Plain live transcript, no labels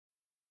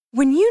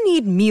When you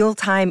need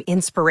mealtime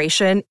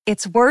inspiration,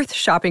 it's worth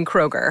shopping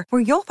Kroger,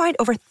 where you'll find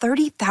over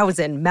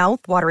 30,000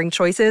 mouth-watering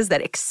choices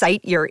that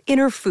excite your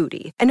inner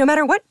foodie. And no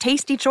matter what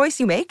tasty choice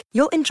you make,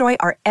 you'll enjoy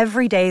our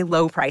everyday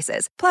low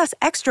prices, plus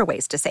extra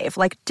ways to save,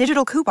 like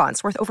digital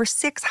coupons worth over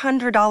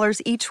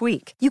 $600 each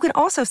week. You can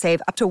also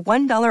save up to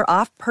 $1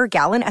 off per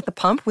gallon at the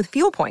pump with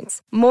fuel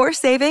points. More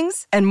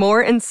savings and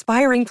more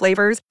inspiring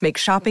flavors make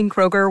shopping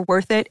Kroger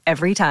worth it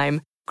every time.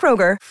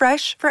 Kroger,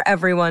 fresh for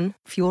everyone.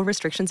 Fuel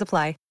restrictions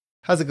apply.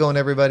 How's it going,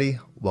 everybody?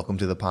 Welcome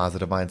to the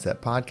Positive Mindset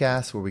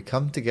Podcast, where we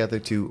come together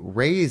to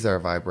raise our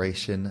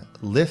vibration,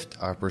 lift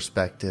our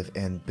perspective,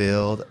 and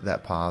build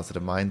that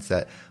positive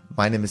mindset.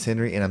 My name is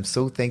Henry, and I'm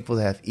so thankful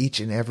to have each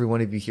and every one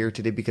of you here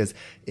today, because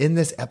in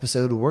this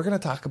episode, we're going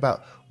to talk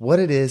about what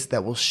it is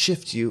that will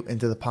shift you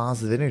into the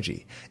positive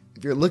energy.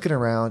 If you're looking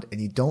around and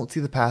you don't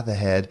see the path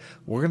ahead,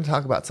 we're going to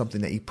talk about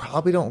something that you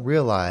probably don't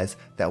realize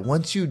that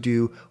once you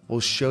do, will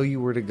show you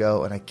where to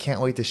go. And I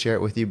can't wait to share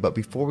it with you. But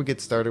before we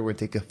get started, we're going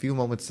to take a few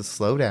moments to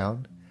slow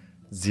down,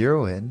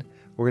 zero in.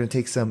 We're going to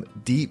take some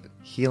deep,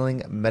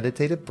 healing,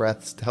 meditative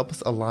breaths to help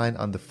us align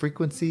on the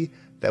frequency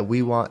that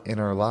we want in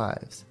our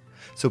lives.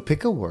 So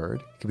pick a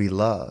word. It could be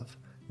love,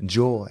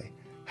 joy,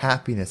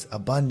 happiness,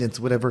 abundance,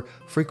 whatever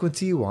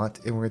frequency you want.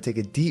 And we're going to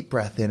take a deep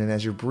breath in. And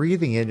as you're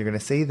breathing in, you're going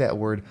to say that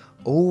word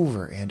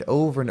over and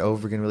over and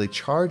over again. Really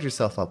charge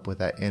yourself up with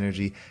that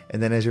energy.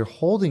 And then as you're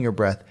holding your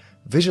breath,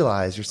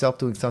 visualize yourself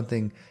doing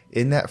something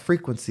in that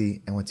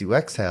frequency. And once you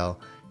exhale,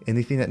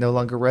 anything that no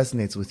longer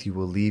resonates with you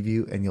will leave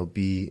you, and you'll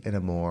be in a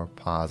more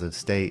positive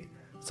state.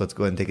 So let's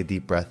go ahead and take a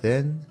deep breath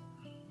in.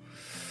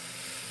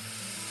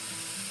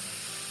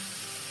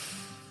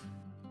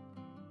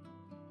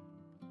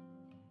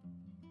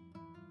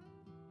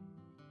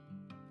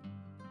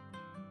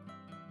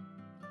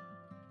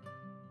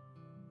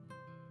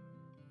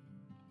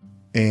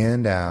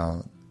 And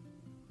out.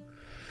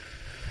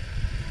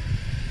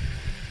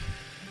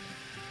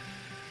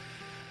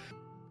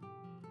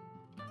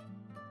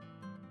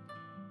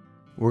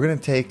 We're going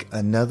to take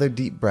another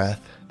deep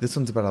breath. This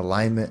one's about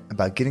alignment,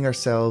 about getting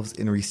ourselves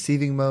in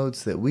receiving mode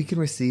so that we can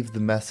receive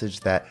the message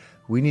that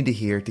we need to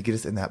hear to get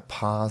us in that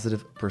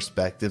positive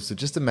perspective. So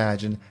just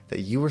imagine that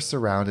you are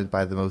surrounded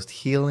by the most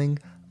healing,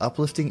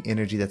 uplifting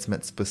energy that's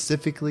meant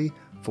specifically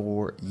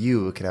for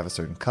you. It could have a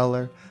certain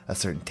color, a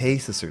certain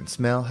taste, a certain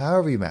smell,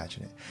 however you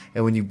imagine it.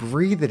 And when you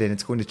breathe it in,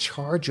 it's going to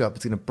charge you up.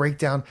 It's going to break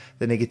down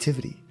the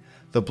negativity,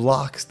 the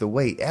blocks, the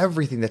weight,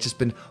 everything that's just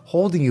been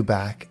holding you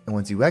back. And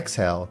once you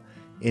exhale,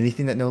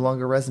 anything that no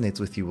longer resonates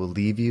with you will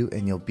leave you,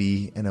 and you'll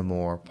be in a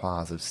more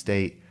positive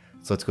state.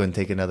 So let's go ahead and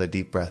take another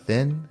deep breath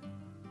in.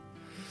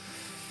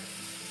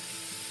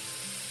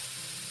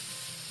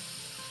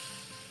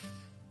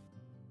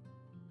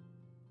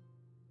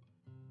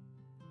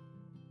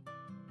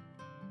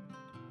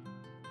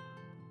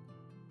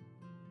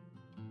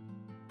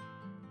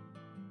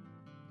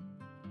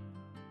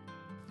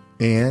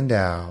 And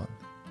out.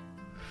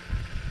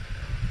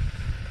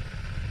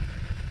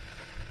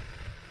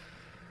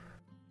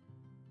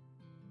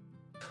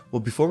 Well,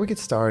 before we get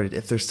started,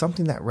 if there's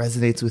something that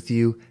resonates with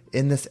you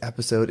in this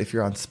episode, if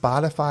you're on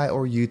Spotify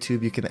or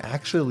YouTube, you can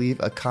actually leave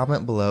a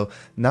comment below.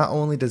 Not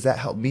only does that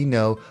help me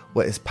know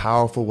what is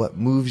powerful, what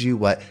moves you,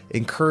 what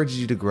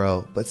encourages you to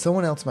grow, but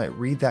someone else might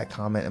read that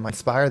comment and might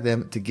inspire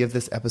them to give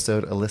this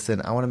episode a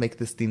listen. I want to make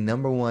this the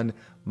 #1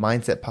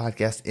 mindset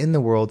podcast in the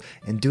world,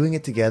 and doing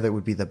it together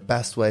would be the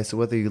best way. So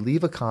whether you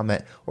leave a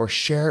comment or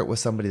share it with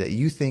somebody that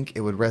you think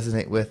it would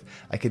resonate with,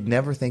 I could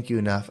never thank you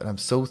enough, and I'm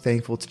so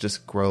thankful to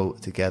just grow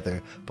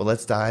together. But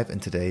let's dive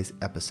into today's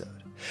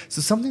episode.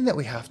 So something that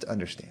we have to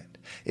understand,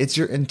 it's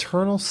your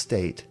internal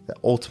state that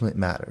ultimately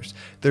matters.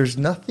 There's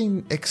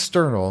nothing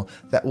external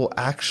that will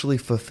actually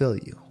fulfill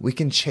you. We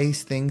can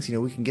chase things,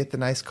 we can get the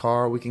nice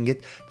car, we can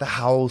get the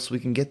house, we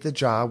can get the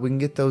job, we can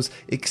get those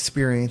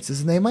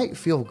experiences, and they might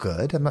feel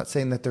good. I'm not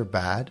saying that they're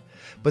bad,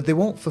 but they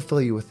won't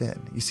fulfill you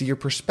within. You see, your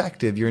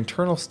perspective, your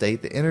internal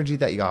state, the energy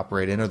that you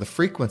operate in, or the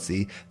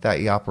frequency that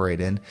you operate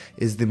in,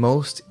 is the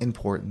most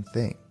important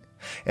thing.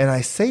 And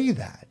I say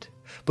that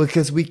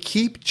because we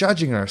keep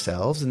judging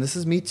ourselves, and this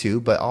is me too,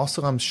 but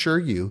also I'm sure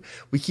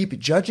we keep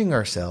judging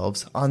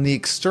ourselves on the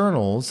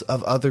externals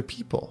of other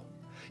people.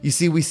 You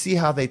see, we see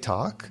how they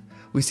talk,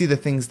 we see the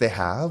things they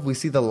have, we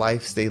see the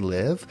lives they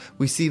live,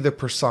 we see the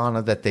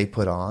persona that they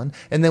put on,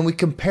 and then we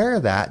compare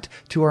that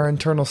to our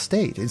internal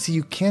state. And see,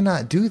 you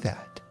cannot do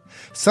that.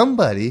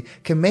 Somebody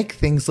can make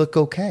things look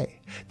okay.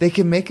 They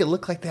can make it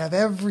look like they have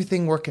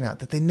everything working out,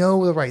 that they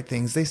know the right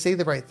things, they say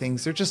the right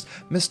things, they're just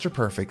Mr.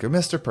 Perfect or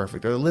Mr.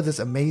 Perfect, or they live this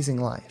amazing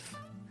life.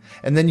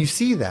 And then you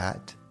see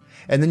that,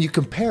 and then you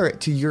compare it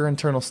to your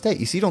internal state.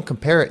 You see, you don't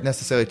compare it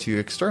necessarily to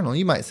your external.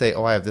 You might say,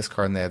 oh, I have this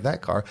car and they have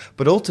that car,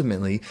 but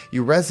ultimately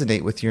you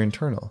resonate with your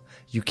internal.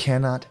 You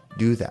cannot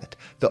do that.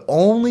 The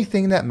only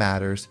thing that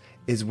matters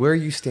is where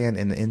you stand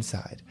in the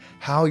inside,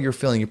 how you're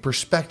feeling, your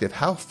perspective,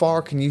 how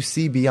far can you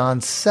see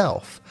beyond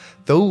self.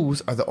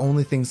 Those are the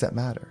only things that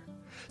matter.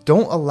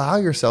 Don't allow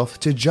yourself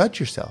to judge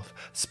yourself,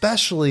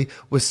 especially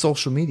with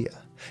social media.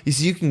 You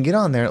see, you can get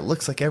on there and it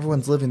looks like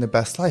everyone's living their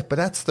best life, but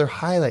that's their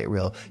highlight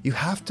reel. You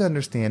have to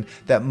understand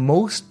that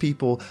most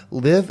people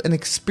live an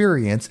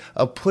experience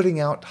of putting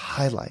out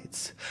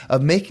highlights,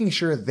 of making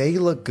sure they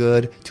look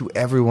good to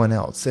everyone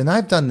else. And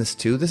I've done this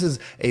too. This is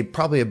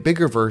probably a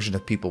bigger version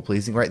of people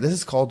pleasing, right? This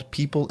is called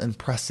people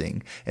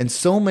impressing. And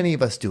so many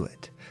of us do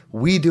it.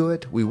 We do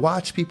it, we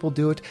watch people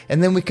do it,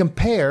 and then we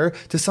compare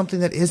to something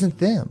that isn't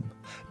them.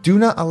 Do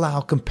not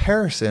allow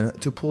comparison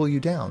to pull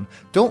you down.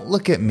 Don't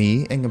look at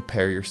me and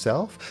compare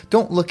yourself.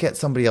 Don't look at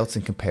somebody else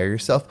and compare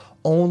yourself.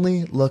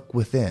 Only look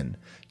within.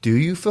 Do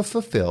you feel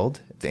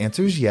fulfilled? If the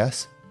answer is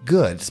yes,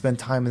 good. Spend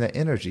time in that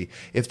energy.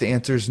 If the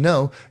answer is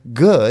no,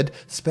 good.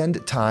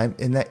 Spend time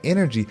in that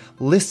energy.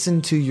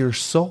 Listen to your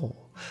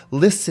soul.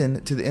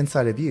 Listen to the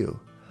inside of you.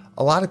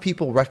 A lot of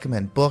people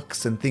recommend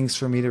books and things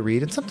for me to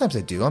read, and sometimes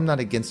I do. I'm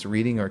not against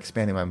reading or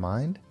expanding my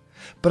mind.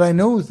 But I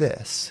know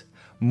this.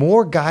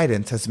 More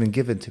guidance has been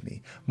given to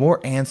me.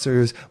 More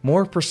answers,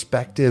 more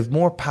perspective,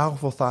 more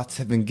powerful thoughts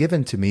have been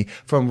given to me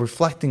from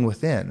reflecting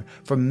within,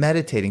 from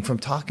meditating, from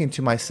talking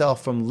to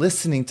myself, from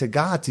listening to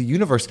God, to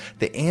universe.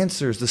 The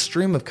answers, the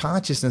stream of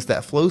consciousness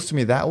that flows to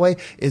me that way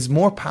is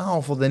more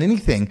powerful than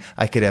anything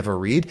I could ever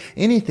read,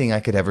 anything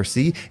I could ever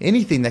see,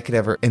 anything that could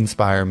ever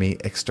inspire me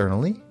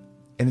externally.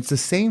 And it's the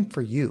same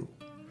for you.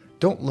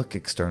 Don't look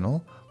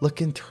external,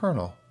 look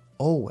internal.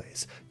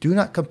 Always. Do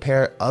not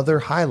compare other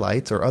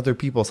highlights or other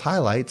people's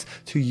highlights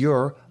to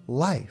your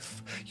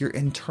life, your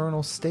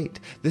internal state.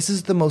 This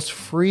is the most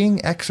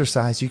freeing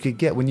exercise you could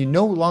get when you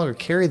no longer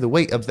carry the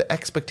weight of the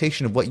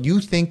expectation of what you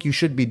think you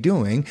should be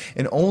doing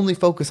and only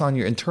focus on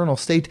your internal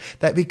state.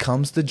 That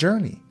becomes the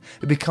journey.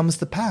 It becomes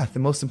the path.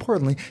 And most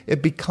importantly,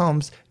 it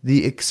becomes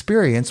the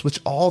experience,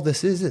 which all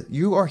this is.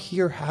 You are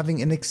here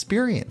having an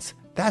experience.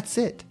 That's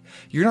it.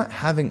 You're not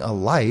having a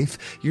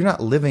life. You're not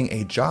living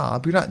a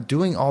job. You're not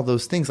doing all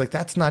those things. Like,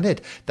 that's not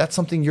it. That's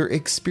something you're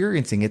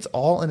experiencing. It's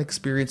all an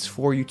experience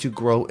for you to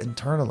grow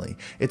internally.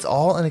 It's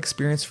all an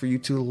experience for you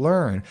to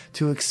learn,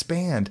 to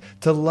expand,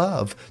 to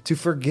love, to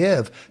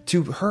forgive,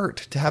 to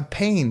hurt, to have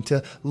pain,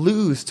 to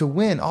lose, to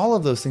win. All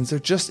of those things are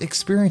just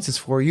experiences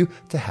for you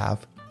to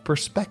have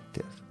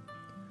perspective.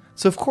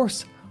 So, of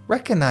course,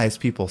 recognize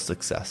people's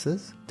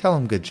successes. Tell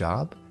them good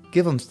job.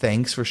 Give them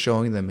thanks for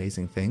showing the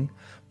amazing thing.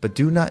 But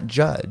do not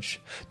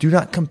judge. Do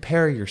not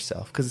compare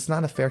yourself, because it's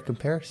not a fair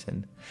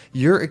comparison.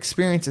 Your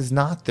experience is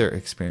not their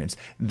experience.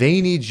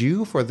 They need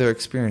you for their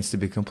experience to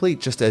be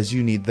complete, just as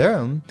you need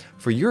them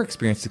for your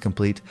experience to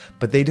complete,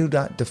 but they do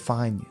not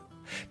define you.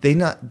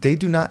 They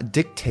do not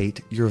dictate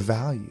your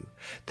value.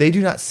 They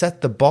do not set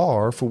the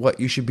bar for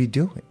what you should be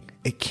doing.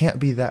 It can't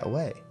be that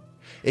way.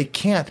 It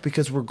can't,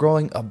 because we're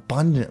growing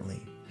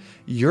abundantly.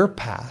 Your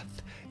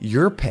path,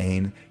 your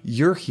pain,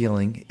 your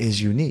healing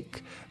is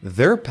unique.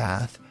 Their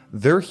path,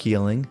 their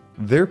healing,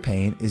 their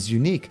pain is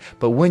unique.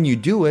 But when you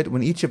do it,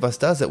 when each of us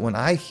does it, when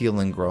I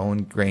heal and grow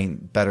and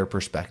gain better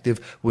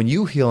perspective, when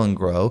you heal and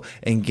grow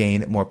and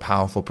gain more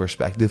powerful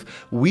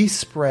perspective, we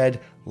spread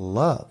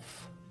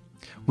love.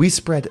 We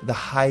spread the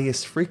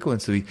highest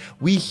frequency.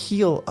 We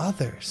heal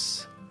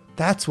others.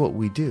 That's what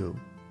we do.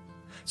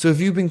 So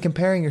if you've been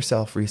comparing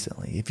yourself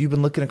recently, if you've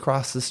been looking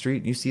across the street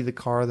and you see the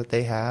car that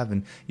they have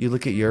and you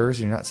look at yours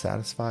and you're not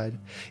satisfied,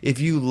 if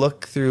you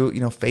look through,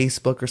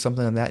 Facebook or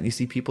something like that and you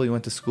see people you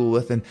went to school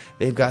with and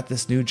they've got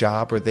this new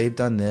job or they've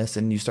done this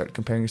and you start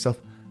comparing yourself,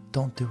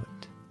 don't do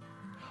it.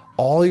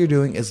 All you're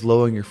doing is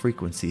lowering your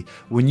frequency.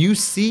 When you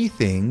see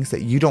things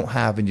that you don't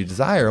have and you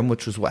desire them,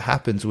 which is what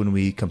happens when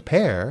we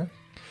compare,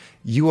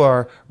 you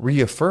are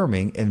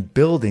reaffirming and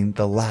building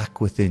the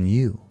lack within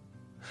you.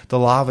 The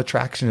law of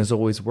attraction is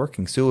always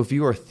working. So if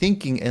you are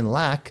thinking in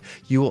lack,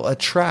 you will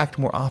attract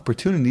more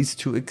opportunities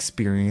to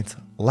experience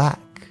lack.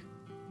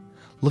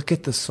 Look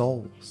at the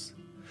souls.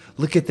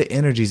 Look at the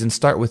energies and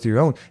start with your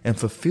own and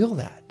fulfill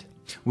that.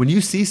 When you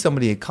see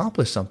somebody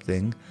accomplish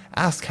something,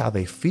 ask how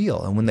they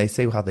feel. And when they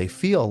say how they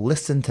feel,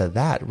 listen to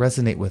that,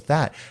 resonate with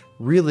that.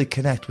 Really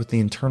connect with the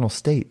internal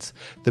states.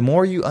 The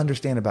more you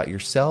understand about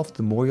yourself,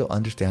 the more you'll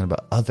understand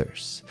about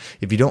others.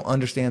 If you don't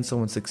understand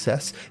someone's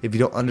success, if you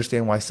don't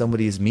understand why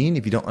somebody is mean,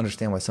 if you don't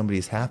understand why somebody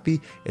is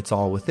happy, it's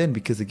all within.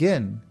 Because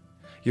again,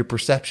 your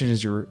perception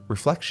is your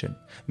reflection,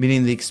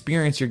 meaning the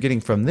experience you're getting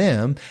from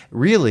them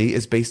really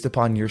is based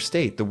upon your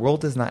state. The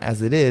world is not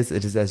as it is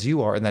as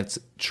you are. And that's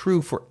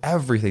true for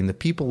everything. The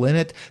people in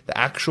it, the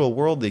actual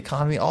world, the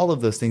economy, all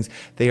of those things,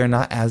 they are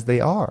not as they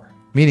are.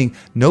 Meaning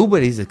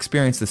nobody's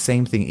experienced the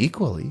same thing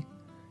equally.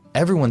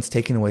 Everyone's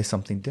taken away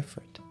something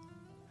different.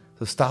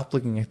 So stop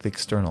looking at the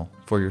external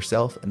for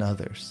yourself and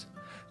others.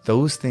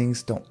 Those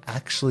things don't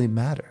actually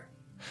matter.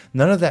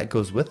 None of that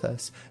goes with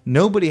us.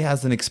 Nobody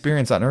has an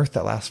experience on earth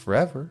that lasts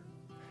forever.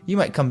 You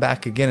might come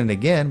back again and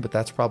again, but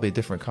that's probably a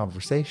different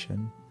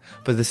conversation.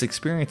 But this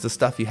experience, the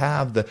stuff you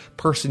have, the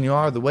person you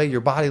are, the way your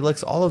body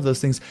looks, all of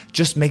those things,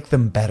 just make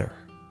them better.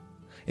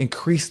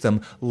 Increase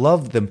them,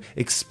 love them,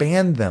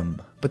 expand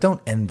them, but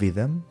don't envy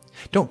them.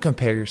 Don't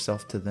compare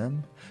yourself to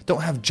them.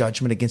 Don't have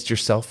judgment against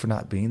yourself for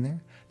not being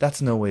there.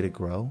 That's no way to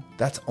grow.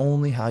 That's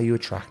only how you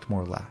attract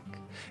more lack.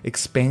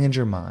 expand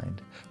your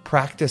mind,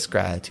 practice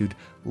gratitude,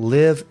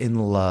 live in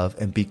love,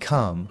 and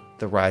become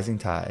the rising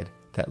tide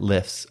that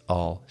lifts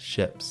all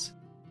ships.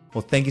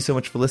 Well, thank you so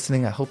much for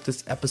listening. I hope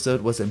this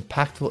episode was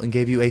impactful and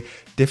gave you a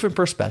different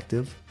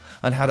perspective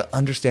on how to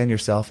understand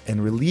yourself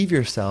and relieve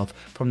yourself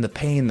from the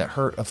pain, the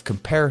hurt of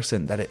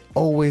comparison that it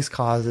always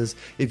causes.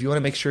 If you want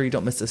to make sure you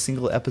don't miss a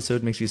single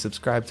episode, make sure you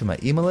subscribe to my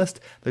email list.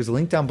 There's a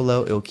link down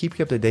below. It will keep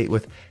you up to date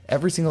with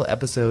every single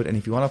episode. And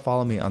if you want to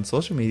follow me on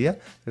social media,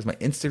 there's my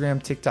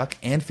Instagram, TikTok,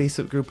 and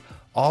Facebook group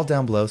all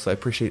down below. So I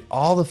appreciate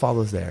all the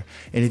follows there.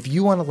 And if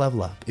you want to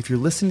level up, if you're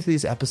listening to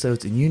these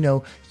episodes and you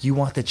know you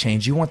want to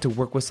change, you want to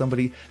work with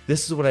somebody,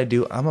 this is what I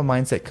do. I'm a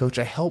mindset coach.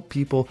 I help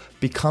people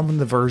become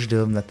the version of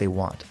them that they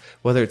want,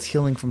 whether it's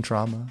healing from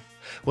trauma,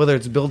 whether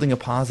it's building a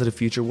positive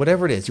future,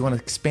 whatever it is, you want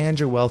to expand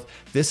your wealth.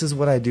 This is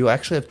what I do. I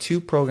actually have 2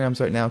 programs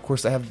right now. Of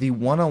course, I have the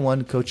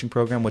one-on-one coaching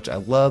program, which I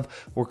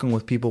love working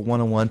with people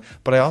one-on-one,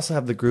 but I also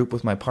have the group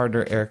with my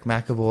partner, Eric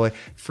McAvoy,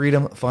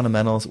 Freedom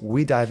Fundamentals.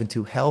 We dive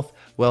into health,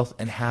 wealth,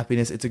 and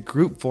happiness. It's a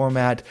group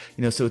format,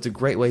 so it's a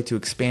great way to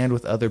expand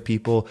with other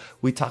people.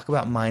 We talk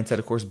about mindset,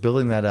 of course,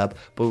 building that up,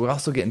 but we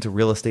also get into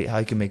real estate, how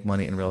you can make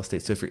money in real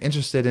estate. So if you're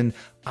interested in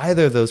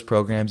either of those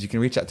programs, you can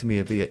reach out to me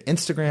via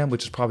Instagram,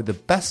 which is probably the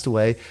best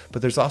way,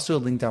 but there's also a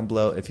link down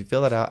below. If you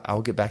fill that out,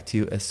 I'll get back to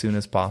you as soon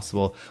as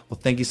possible. Well,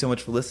 thank you so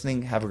much for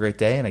listening. Have a great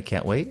day, and I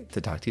can't wait to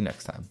talk to you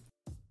next time.